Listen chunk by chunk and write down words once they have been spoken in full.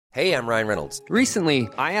Hey, I'm Ryan Reynolds. Recently,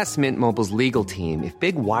 I asked Mint Mobile's legal team if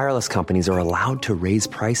big wireless companies are allowed to raise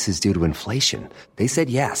prices due to inflation. They said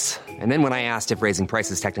yes. And then when I asked if raising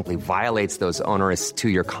prices technically violates those onerous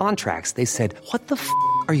two-year contracts, they said, "What the f***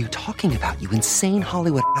 are you talking about, you insane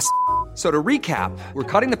Hollywood ass?" So to recap, we're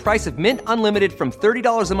cutting the price of Mint Unlimited from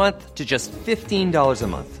 $30 a month to just $15 a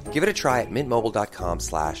month. Give it a try at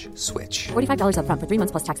mintmobile.com/switch. $45 up front for 3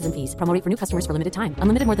 months plus taxes and fees. Promo rate for new customers for limited time.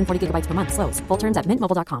 Unlimited more than 40 gigabytes per month. Slows full terms at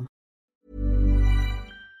mintmobile.com.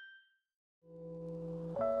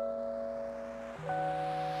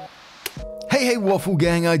 Hey Waffle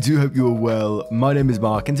Gang, I do hope you are well. My name is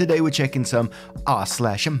Mark and today we're checking some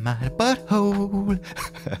r/my butthole.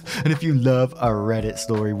 And if you love a Reddit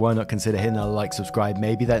story, why not consider hitting that like, subscribe,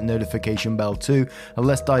 maybe that notification bell too. And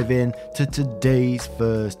let's dive in to today's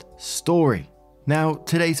first story. Now,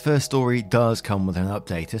 today's first story does come with an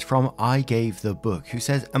update. It's from I Gave the Book, who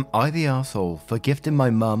says, "Am I the arsehole for gifting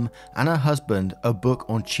my mum and her husband a book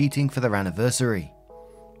on cheating for their anniversary?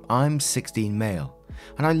 I'm 16 male.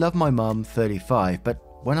 And I love my mum, 35, but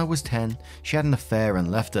when I was 10, she had an affair and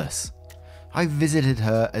left us. I visited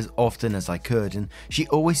her as often as I could, and she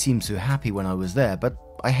always seemed so happy when I was there, but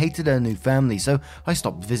I hated her new family, so I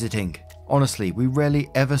stopped visiting. Honestly, we rarely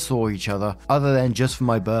ever saw each other, other than just for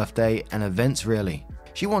my birthday and events really.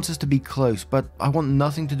 She wants us to be close, but I want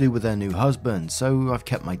nothing to do with her new husband, so I've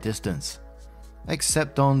kept my distance.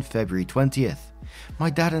 Except on February 20th. My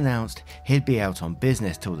dad announced he'd be out on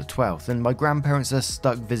business till the 12th, and my grandparents are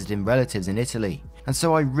stuck visiting relatives in Italy, and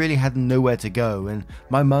so I really had nowhere to go, and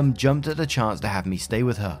my mum jumped at the chance to have me stay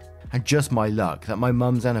with her. And just my luck that my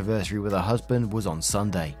mum's anniversary with her husband was on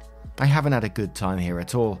Sunday. I haven't had a good time here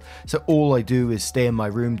at all, so all I do is stay in my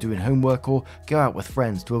room doing homework or go out with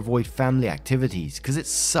friends to avoid family activities, because it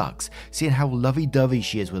sucks seeing how lovey-dovey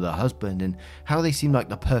she is with her husband and how they seem like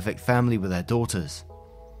the perfect family with their daughters.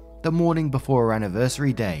 The morning before her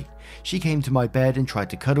anniversary day, she came to my bed and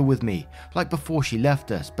tried to cuddle with me, like before she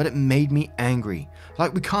left us, but it made me angry,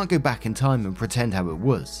 like we can't go back in time and pretend how it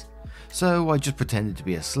was. So I just pretended to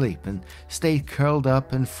be asleep and stayed curled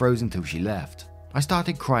up and frozen till she left. I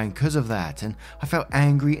started crying because of that, and I felt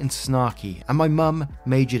angry and snarky, and my mum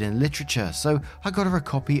majored in literature, so I got her a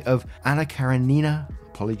copy of Anna Karenina,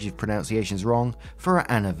 apologies if pronunciation's wrong, for her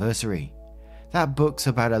anniversary. That book's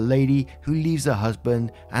about a lady who leaves her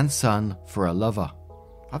husband and son for a lover.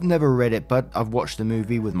 I've never read it, but I've watched the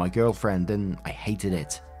movie with my girlfriend and I hated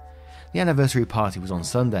it. The anniversary party was on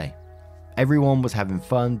Sunday. Everyone was having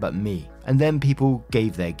fun but me, and then people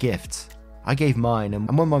gave their gifts. I gave mine,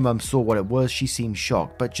 and when my mum saw what it was, she seemed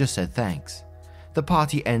shocked but just said thanks. The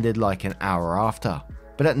party ended like an hour after,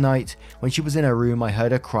 but at night, when she was in her room, I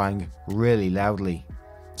heard her crying really loudly.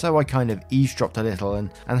 So I kind of eavesdropped a little and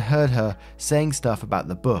heard her saying stuff about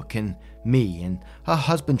the book and me, and her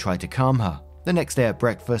husband tried to calm her. The next day at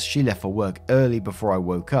breakfast, she left for work early before I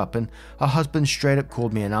woke up, and her husband straight up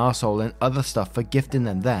called me an arsehole and other stuff for gifting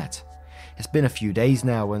them that. It's been a few days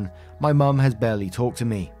now, and my mum has barely talked to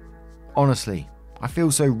me. Honestly, I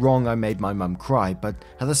feel so wrong I made my mum cry, but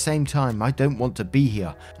at the same time, I don't want to be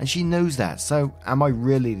here, and she knows that, so am I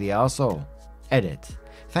really the arsehole? Edit.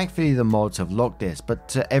 Thankfully the mods have locked this, but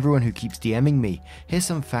to everyone who keeps DMing me, here's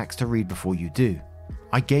some facts to read before you do.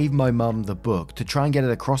 I gave my mum the book to try and get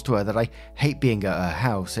it across to her that I hate being at her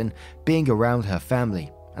house and being around her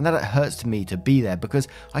family, and that it hurts to me to be there because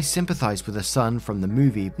I sympathise with the son from the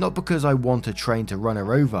movie, not because I want a train to run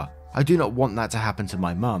her over. I do not want that to happen to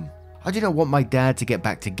my mum. I do not want my dad to get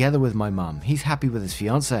back together with my mum. He's happy with his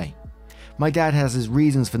fiancée. My dad has his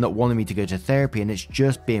reasons for not wanting me to go to therapy, and it's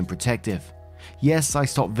just being protective. Yes, I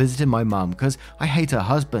stopped visiting my mum because I hate her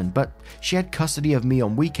husband, but she had custody of me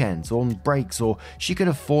on weekends or on breaks, or she could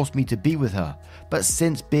have forced me to be with her. But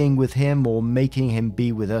since being with him or making him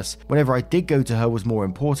be with us whenever I did go to her was more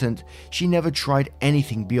important, she never tried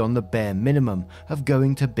anything beyond the bare minimum of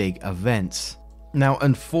going to big events. Now,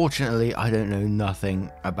 unfortunately, I don't know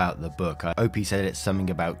nothing about the book. OP said it's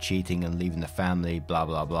something about cheating and leaving the family, blah,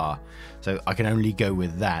 blah, blah. So I can only go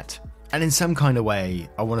with that. And in some kind of way,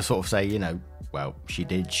 I want to sort of say, well, she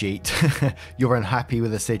did cheat. You're unhappy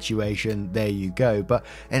with the situation. There you go. But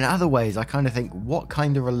in other ways, I kind of think, what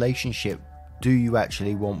kind of relationship do you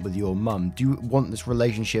actually want with your mum? Do you want this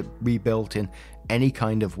relationship rebuilt in any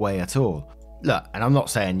kind of way at all? Look, and I'm not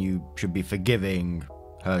saying you should be forgiving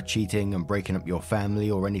her cheating and breaking up your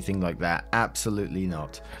family or anything like that. Absolutely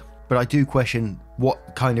not. But I do question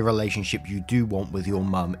what kind of relationship you do want with your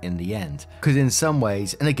mum in the end. Because in some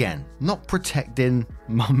ways, and again, not protecting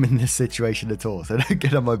mum in this situation at all, so don't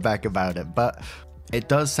get on my back about it, but It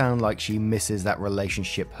does sound like she misses that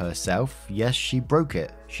relationship herself. Yes, she broke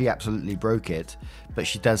it. She absolutely broke it. But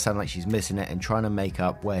she does sound like she's missing it and trying to make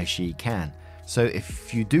up where she can. So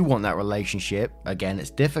if you do want that relationship, again, it's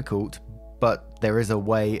difficult, but there is a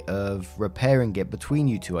way of repairing it between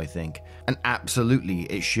you two, I think. And absolutely,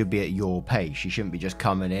 it should be at your pace. She shouldn't be just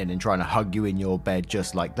coming in and trying to hug you in your bed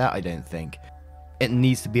just like that, I don't think. It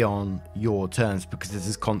needs to be on your terms because this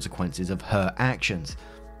is consequences of her actions.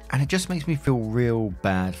 And it just makes me feel real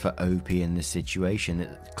bad for OP in this situation.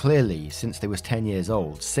 Clearly, since they was 10 years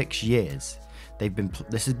old, 6 years,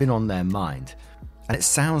 this has been on their mind. And it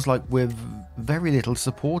sounds like with very little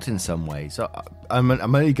support in some ways. So I'm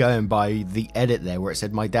only going by the edit there where it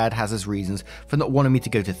said, my dad has his reasons for not wanting me to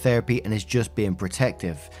go to therapy and is just being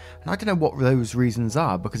protective. And I don't know what those reasons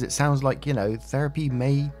are because it sounds like, therapy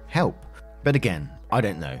may help. But again, I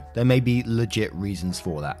don't know. There may be legit reasons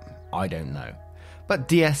for that. I don't know. But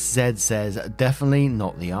DSZ says, definitely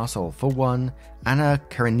not the arsehole. For one, Anna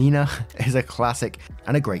Karenina is a classic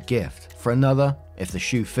and a great gift. For another, if the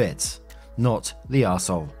shoe fits, not the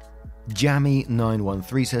arsehole.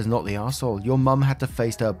 Jammy913 says, not the arsehole. Your mum had to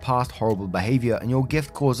face her past horrible behaviour and your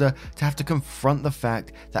gift caused her to have to confront the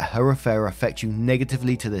fact that her affair affects you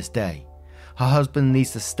negatively to this day. Her husband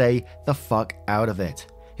needs to stay the fuck out of it.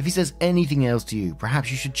 If he says anything else to you, perhaps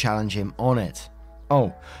you should challenge him on it.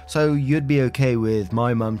 Oh, so you'd be okay with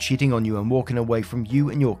my mum cheating on you and walking away from you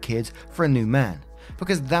and your kids for a new man?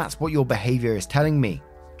 Because that's what your behaviour is telling me.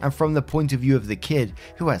 And from the point of view of the kid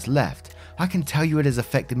who has left, I can tell you it has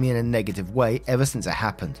affected me in a negative way ever since it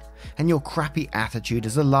happened. And your crappy attitude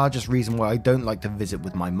is the largest reason why I don't like to visit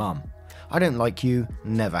with my mum. I don't like you,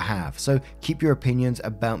 never have, so keep your opinions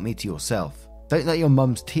about me to yourself. Don't let your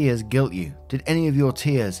mum's tears guilt you. Did any of your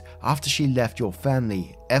tears after she left your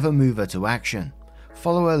family ever move her to action?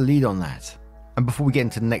 Follow her lead on that. And before we get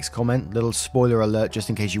into the next comment, little spoiler alert just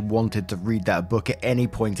in case you wanted to read that book at any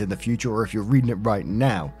point in the future or if you're reading it right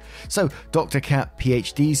now. So, Dr. Cat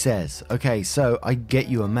PhD says, okay, so I get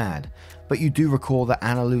you are mad, but you do recall that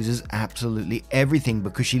Anna loses absolutely everything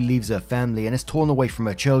because she leaves her family and is torn away from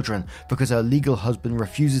her children because her legal husband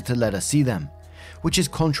refuses to let her see them, which is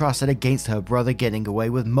contrasted against her brother getting away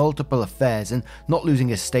with multiple affairs and not losing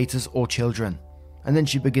his status or children. And then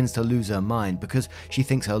she begins to lose her mind because she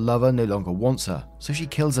thinks her lover no longer wants her, so she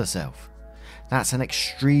kills herself. That's an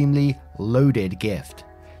extremely loaded gift.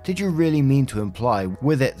 Did you really mean to imply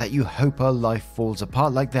with it that you hope her life falls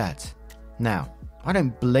apart like that? Now, I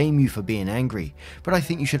don't blame you for being angry, but I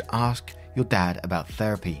think you should ask your dad about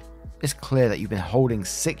therapy. It's clear that you've been holding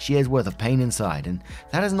 6 years worth of pain inside, and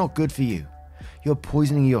that is not good for you. You're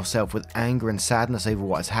poisoning yourself with anger and sadness over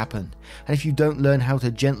what has happened, and if you don't learn how to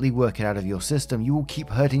gently work it out of your system, you will keep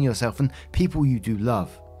hurting yourself and people you do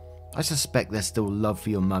love. I suspect there's still love for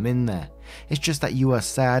your mum in there. It's just that you are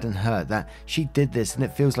sad and hurt that she did this and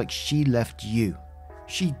it feels like she left you.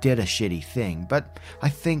 She did a shitty thing, but I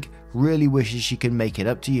think really wishes she could make it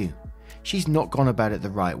up to you. She's not gone about it the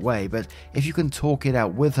right way, but if you can talk it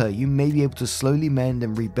out with her, you may be able to slowly mend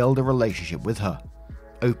and rebuild a relationship with her.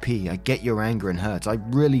 OP, I get your anger and hurt, I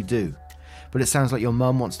really do. But it sounds like your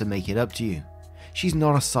mum wants to make it up to you. She's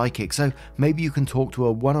not a psychic, so maybe you can talk to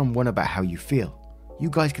her one-on-one about how you feel.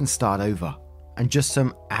 You guys can start over. And just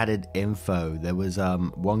some added info, there was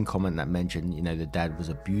one comment that mentioned, the dad was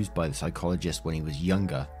abused by the psychologist when he was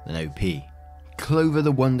younger than OP. Clover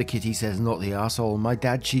the Wonder Kitty says, not the arsehole. My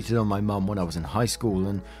dad cheated on my mum when I was in high school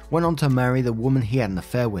and went on to marry the woman he had an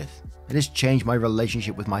affair with. It has changed my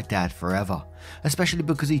relationship with my dad forever, especially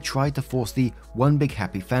because he tried to force the one big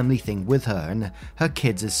happy family thing with her and her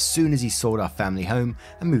kids as soon as he sold our family home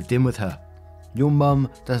and moved in with her. Your mum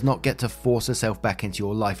does not get to force herself back into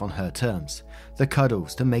your life on her terms. The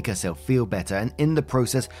cuddles to make herself feel better and in the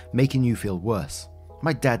process making you feel worse.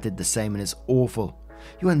 My dad did the same and it's awful.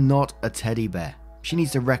 You are not a teddy bear. She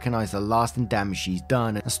needs to recognize the lasting damage she's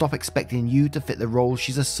done and stop expecting you to fit the role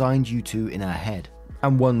she's assigned you to in her head.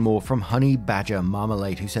 And one more from Honey Badger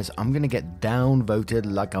Marmalade who says, I'm gonna get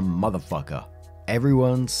downvoted like a motherfucker.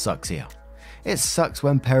 Everyone sucks here. It sucks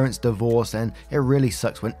when parents divorce and it really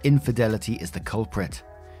sucks when infidelity is the culprit.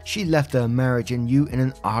 She left her marriage and you in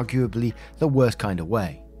an arguably the worst kind of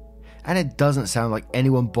way. And it doesn't sound like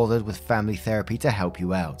anyone bothered with family therapy to help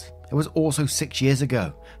you out. It was also 6 years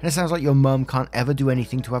ago, and it sounds like your mum can't ever do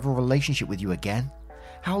anything to have a relationship with you again.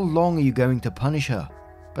 How long are you going to punish her?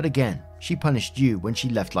 But again, she punished you when she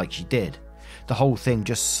left like she did. The whole thing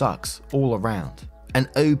just sucks all around. And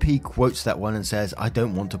OP quotes that one and says, I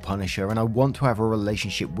don't want to punish her and I want to have a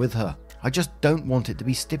relationship with her. I just don't want it to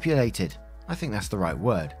be stipulated. I think that's the right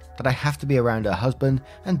word. That I have to be around her husband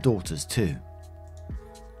and daughters too.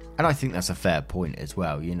 And I think that's a fair point as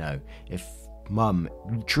well, you know. If Mum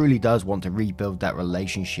truly does want to rebuild that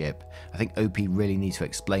relationship, I think OP really needs to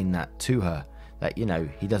explain that to her, that, you know,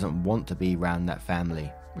 he doesn't want to be around that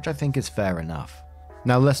family, which I think is fair enough.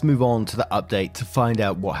 Now let's move on to the update to find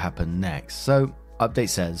out what happened next. So, update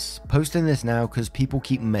says, posting this now because people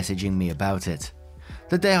keep messaging me about it.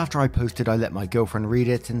 The day after I posted, I let my girlfriend read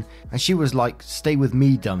it, and she was like, stay with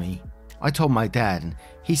me, dummy. I told my dad, and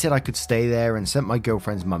he said I could stay there, and sent my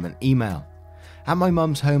girlfriend's mum an email. At my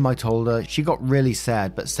mum's home, I told her. She got really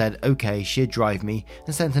sad but said okay, she'd drive me,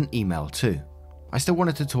 and sent an email too. I still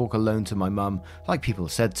wanted to talk alone to my mum, like people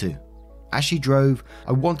said to. As she drove,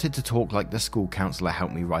 I wanted to talk like the school counsellor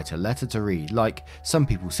helped me write a letter to read, like some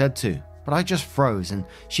people said to, but I just froze, and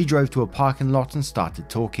she drove to a parking lot and started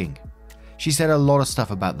talking. She said a lot of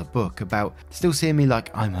stuff about the book, about still seeing me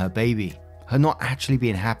like I'm her baby, her not actually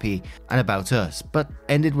being happy, and about us, but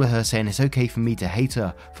ended with her saying it's okay for me to hate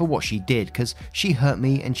her for what she did because she hurt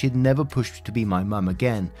me and she'd never pushed to be my mum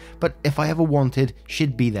again, but if I ever wanted,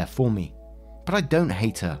 she'd be there for me. But I don't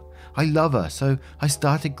hate her. I love her, so I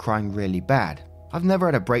started crying really bad. I've never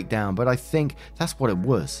had a breakdown, but I think that's what it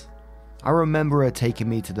was. I remember her taking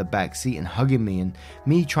me to the back seat and hugging me, and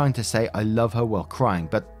me trying to say I love her while crying,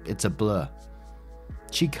 but it's a blur.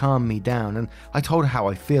 She calmed me down, and I told her how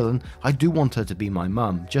I feel, and I do want her to be my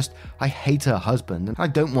mum, just I hate her husband and I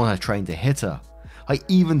don't want her train to hit her. I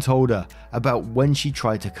even told her about when she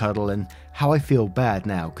tried to cuddle and how I feel bad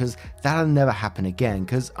now, because that'll never happen again,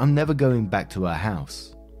 because I'm never going back to her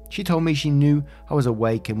house. She told me she knew I was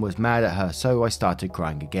awake and was mad at her, so I started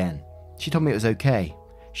crying again. She told me it was okay.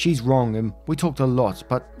 She's wrong, and we talked a lot,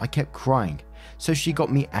 but I kept crying, so she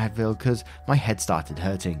got me Advil because my head started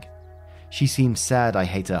hurting. She seemed sad I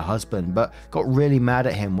hate her husband, but got really mad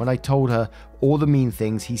at him when I told her all the mean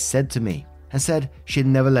things he said to me, and said she'd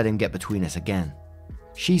never let him get between us again.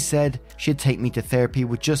 She said she'd take me to therapy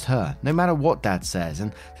with just her, no matter what Dad says,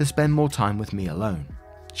 and to spend more time with me alone.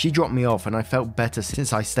 She dropped me off, and I felt better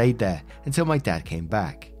since I stayed there until my dad came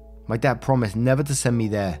back. My dad promised never to send me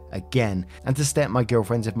there again and to stay at my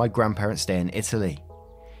girlfriend's if my grandparents stay in Italy.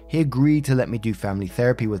 He agreed to let me do family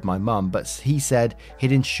therapy with my mum, but he said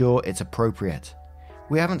he'd ensure it's appropriate.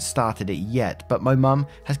 We haven't started it yet, but my mum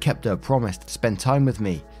has kept her promise to spend time with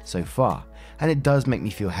me so far, and it does make me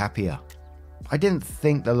feel happier. I didn't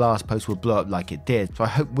think the last post would blow up like it did, so I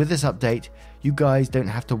hope with this update, you guys don't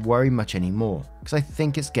have to worry much anymore, because I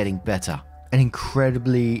think it's getting better. An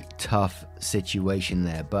incredibly tough situation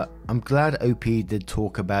there, but I'm glad OP did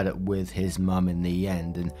talk about it with his mum in the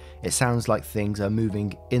end, and it sounds like things are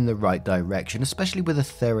moving in the right direction, especially with the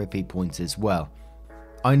therapy points as well.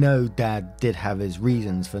 I know Dad did have his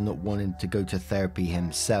reasons for not wanting to go to therapy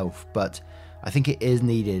himself, but I think it is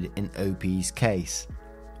needed in OP's case.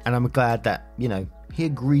 And I'm glad that, he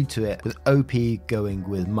agreed to it with OP going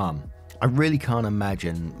with mum. I really can't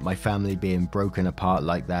imagine my family being broken apart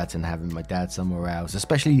like that and having my dad somewhere else,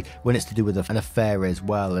 especially when it's to do with an affair as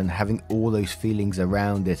well, and having all those feelings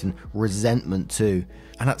around it and resentment too.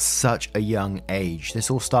 And at such a young age.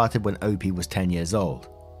 This all started when OP was 10 years old.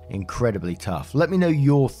 Incredibly tough. Let me know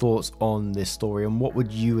your thoughts on this story and what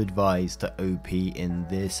would you advise to OP in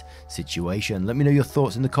this situation. Let me know your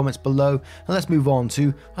thoughts in the comments below, and let's move on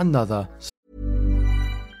to another.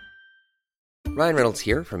 Ryan Reynolds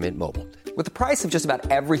here from Mint Mobile. With the price of just about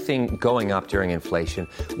everything going up during inflation,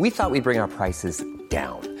 we thought we'd bring our prices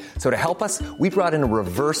down. So to help us, we brought in a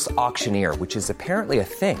reverse auctioneer, which is apparently a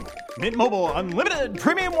thing. Mint Mobile Unlimited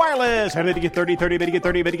Premium Wireless. How to get 30, 30, bit to get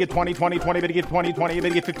 30, bit to get 20, 20, 20, bit to get 20, 20, bit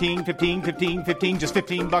to get 15, 15, 15, 15, just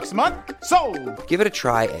 $15 a month? Sold! Give it a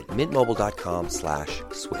try at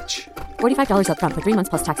mintmobile.com/switch. $45 up front for 3 months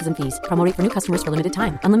plus taxes and fees. Promo rate for new customers for limited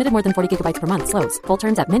time. Unlimited more than 40 gigabytes per month. Slows full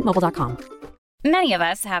terms at mintmobile.com. Many of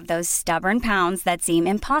us have those stubborn pounds that seem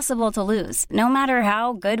impossible to lose, no matter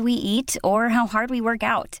how good we eat or how hard we work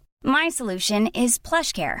out. My solution is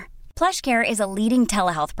PlushCare. PlushCare is a leading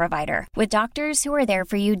telehealth provider with doctors who are there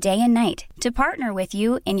for you day and night to partner with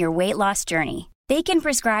you in your weight loss journey. They can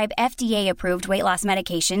prescribe FDA-approved weight loss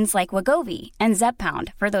medications like Wegovy and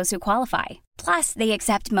Zepbound for those who qualify. Plus, they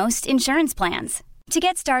accept most insurance plans. To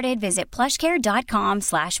get started, visit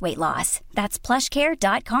plushcare.com/weightloss. That's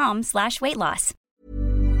plushcare.com/weightloss.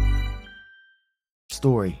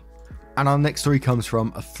 Story. And our next story comes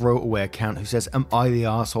from a throwaway account who says, am I the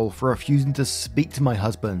arsehole for refusing to speak to my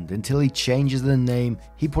husband until he changes the name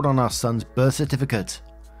he put on our son's birth certificate?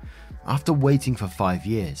 After waiting for 5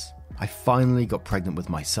 years, I finally got pregnant with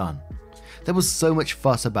my son. There was so much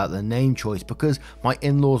fuss about the name choice because my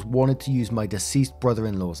in-laws wanted to use my deceased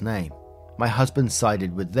brother-in-law's name. My husband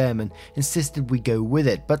sided with them and insisted we go with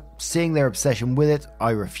it, but seeing their obsession with it, I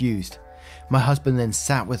refused. My husband then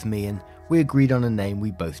sat with me and we agreed on a name we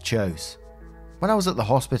both chose. When I was at the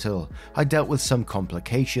hospital, I dealt with some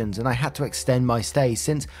complications and I had to extend my stay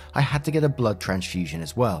since I had to get a blood transfusion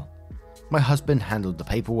as well. My husband handled the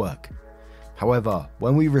paperwork. However,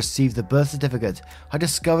 when we received the birth certificate, I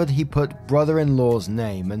discovered he put brother-in-law's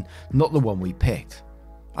name and not the one we picked.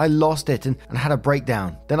 I lost it and had a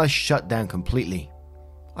breakdown, then I shut down completely.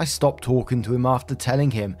 I stopped talking to him after telling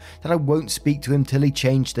him that I won't speak to him till he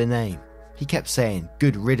changed the name. He kept saying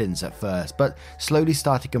good riddance at first, but slowly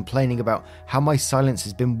started complaining about how my silence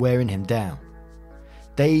has been wearing him down.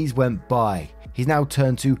 Days went by. He's now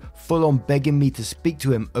turned to full-on begging me to speak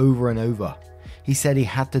to him over and over. He said he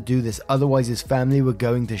had to do this, otherwise his family were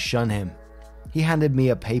going to shun him. He handed me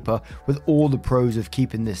a paper with all the pros of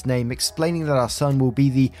keeping this name, explaining that our son will be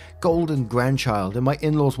the golden grandchild and my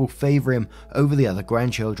in-laws will favour him over the other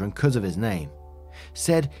grandchildren because of his name.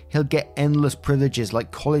 Said he'll get endless privileges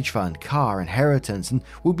like college fund, car, inheritance, and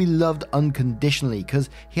will be loved unconditionally because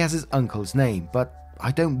he has his uncle's name, but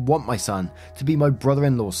I don't want my son to be my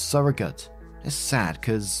brother-in-law's surrogate. It's sad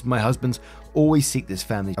because my husbands always seek this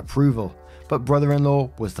family's approval, but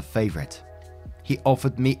brother-in-law was the favourite. He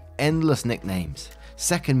offered me endless nicknames,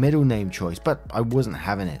 second middle name choice, but I wasn't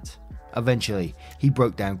having it. Eventually, he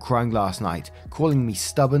broke down crying last night, calling me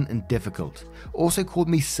stubborn and difficult. Also called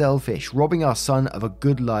me selfish, robbing our son of a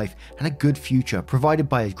good life and a good future provided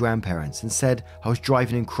by his grandparents, and said I was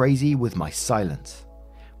driving him crazy with my silence.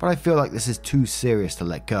 But I feel like this is too serious to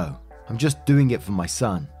let go. I'm just doing it for my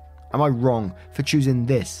son. Am I wrong for choosing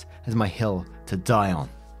this as my hill to die on?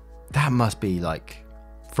 That must be like,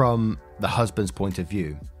 from the husband's point of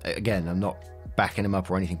view, again, I'm not backing him up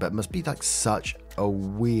or anything, but it must be like such a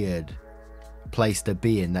weird place to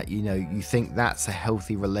be in that, you know, you think that's a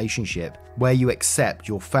healthy relationship where you accept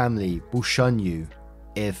your family will shun you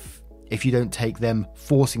if you don't take them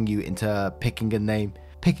forcing you into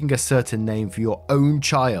picking a certain name for your own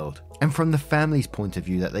child. And from the family's point of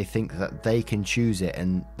view, that they think that they can choose it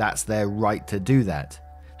and that's their right to do that.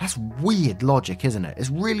 That's weird logic, isn't it? It's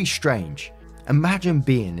really strange. Imagine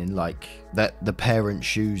being in like the parent's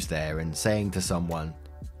shoes there and saying to someone,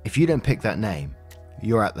 if you don't pick that name,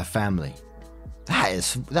 you're at the family.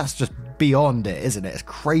 That's just beyond it, isn't it? It's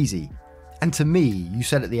crazy. And to me, you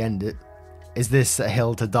said at the end, is this a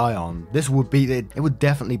hill to die on? It would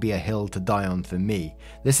definitely be a hill to die on for me.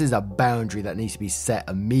 This is a boundary that needs to be set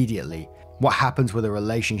immediately. What happens with a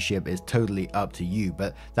relationship is totally up to you,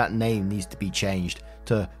 but that name needs to be changed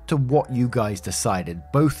to what you guys decided.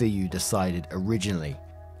 Both of you decided originally.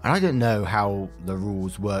 And I don't know how the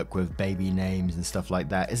rules work with baby names and stuff like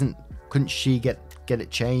that. Couldn't she get it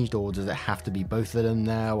changed, or does it have to be both of them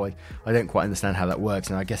now? I don't quite understand how that works,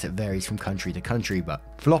 and I guess it varies from country to country. But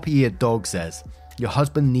Floppy-Eared Dog says, your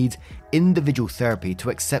husband needs individual therapy to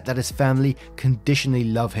accept that his family conditionally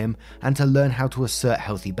love him and to learn how to assert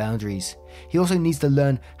healthy boundaries. He also needs to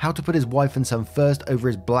learn how to put his wife and son first over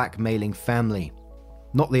his blackmailing family.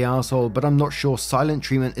 Not the arsehole, but I'm not sure silent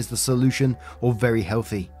treatment is the solution or very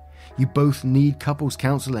healthy. You both need couples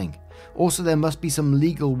counseling. Also, there must be some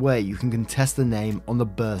legal way you can contest the name on the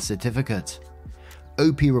birth certificate.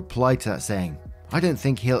 OP replied to that saying, I don't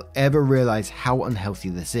think he'll ever realize how unhealthy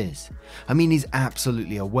this is. I mean, he's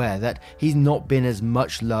absolutely aware that he's not been as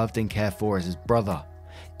much loved and cared for as his brother,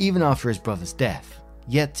 even after his brother's death.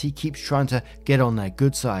 Yet he keeps trying to get on their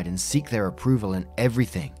good side and seek their approval in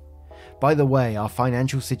everything. By the way, our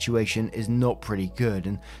financial situation is not pretty good,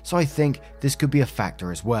 and so I think this could be a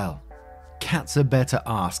factor as well. Katza Better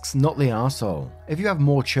asks, not the arsehole, if you have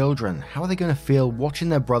more children, how are they going to feel watching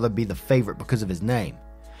their brother be the favourite because of his name?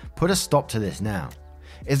 Put a stop to this now.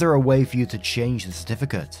 Is there a way for you to change the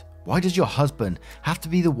certificate? Why does your husband have to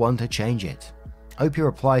be the one to change it? OP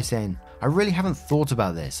replies saying, I really haven't thought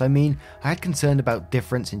about this. I mean, I had concern about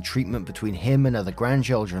difference in treatment between him and other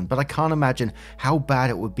grandchildren, but I can't imagine how bad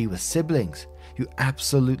it would be with siblings. You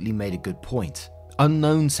absolutely made a good point.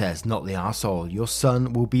 Unknown says, not the arsehole, your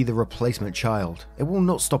son will be the replacement child. It will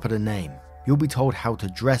not stop at a name. You'll be told how to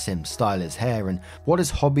dress him, style his hair, and what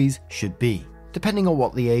his hobbies should be. Depending on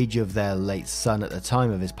what the age of their late son at the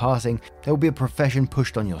time of his passing, there will be a profession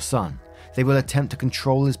pushed on your son. They will attempt to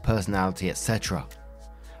control his personality, etc.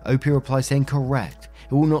 OP replies saying, correct,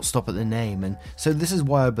 it will not stop at the name, and so this is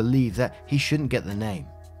why I believe that he shouldn't get the name.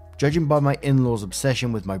 Judging by my in-law's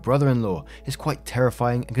obsession with my brother-in-law is quite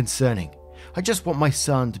terrifying and concerning. I just want my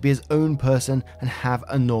son to be his own person and have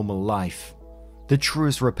a normal life. The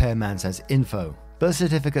Truest Repairman says info. Birth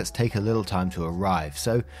certificates take a little time to arrive,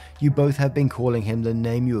 so you both have been calling him the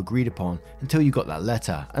name you agreed upon until you got that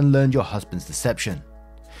letter and learned your husband's deception.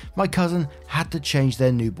 My cousin had to change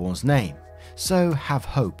their newborn's name, so have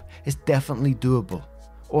hope. It's definitely doable.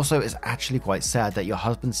 Also, it's actually quite sad that your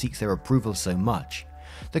husband seeks their approval so much.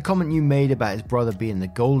 The comment you made about his brother being the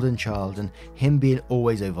golden child and him being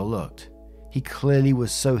always overlooked. He clearly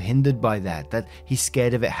was so hindered by that he's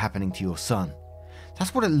scared of it happening to your son.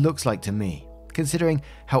 That's what it looks like to me, considering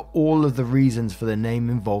how all of the reasons for the name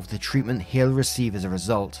involve the treatment he'll receive as a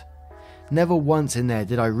result. Never once in there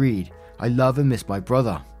did I read, "I love and miss my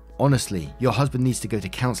brother. Honestly, your husband needs to go to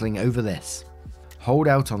counselling over this." Hold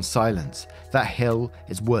out on silence. That hill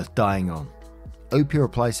is worth dying on. OP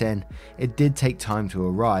replies saying, "It did take time to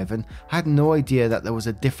arrive and I had no idea that there was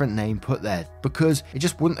a different name put there because it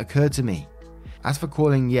just wouldn't occur to me. As for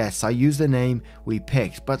calling, yes, I used the name we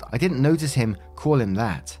picked, but I didn't notice him call him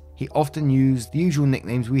that. He often used the usual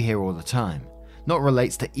nicknames we hear all the time. Not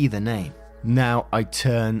relates to either name." Now I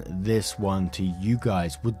turn this one to you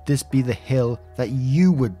guys. Would this be the hill that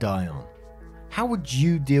you would die on? How would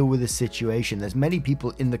you deal with this situation? There's many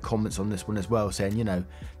people in the comments on this one as well saying,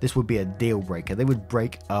 this would be a deal breaker. They would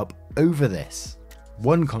break up over this.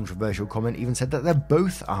 One controversial comment even said that they're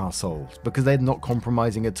both arseholes because they're not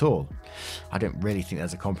compromising at all. I don't really think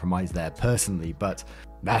there's a compromise there personally, but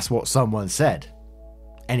that's what someone said.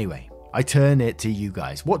 Anyway, I turn it to you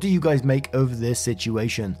guys. What do you guys make of this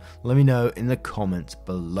situation? Let me know in the comments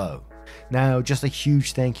below. Now, just a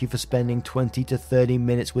huge thank you for spending 20 to 30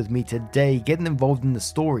 minutes with me today, getting involved in the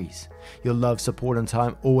stories. Your love, support and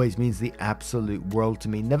time always means the absolute world to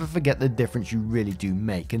me. Never forget the difference you really do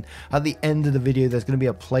make. And at the end of the video, there's going to be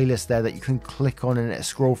a playlist there that you can click on and it'll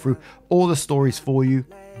scroll through all the stories for you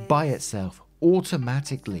by itself,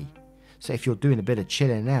 automatically. So if you're doing a bit of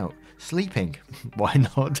chilling out, sleeping, why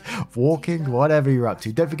not, walking, whatever you're up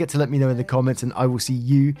to, don't forget to let me know in the comments and I will see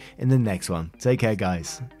you in the next one. Take care,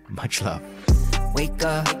 guys. Much love. Wake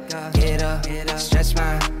up, get up, stretch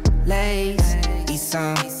my legs, eat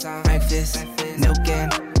some breakfast, milk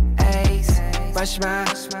and eggs, brush my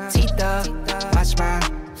teeth up, wash my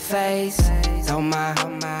face, throw my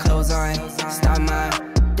clothes on, start my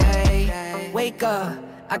day. Wake up,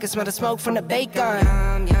 I can smell the smoke from the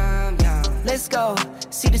bacon. Let's go,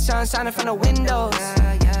 see the sun shining from the windows.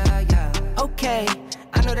 Okay,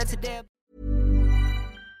 I know that today.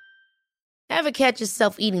 Ever catch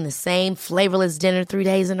yourself eating the same flavorless dinner 3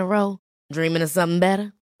 days in a row? Dreaming of something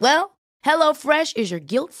better? Well, HelloFresh is your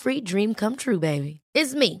guilt-free dream come true, baby.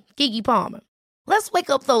 It's me, Keke Palmer. Let's wake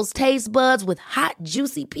up those taste buds with hot,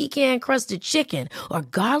 juicy pecan-crusted chicken or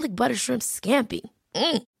garlic butter shrimp scampi.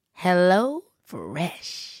 Hello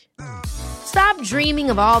Fresh. Stop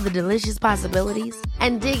dreaming of all the delicious possibilities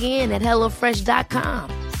and dig in at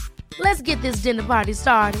HelloFresh.com. Let's get this dinner party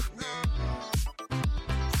started.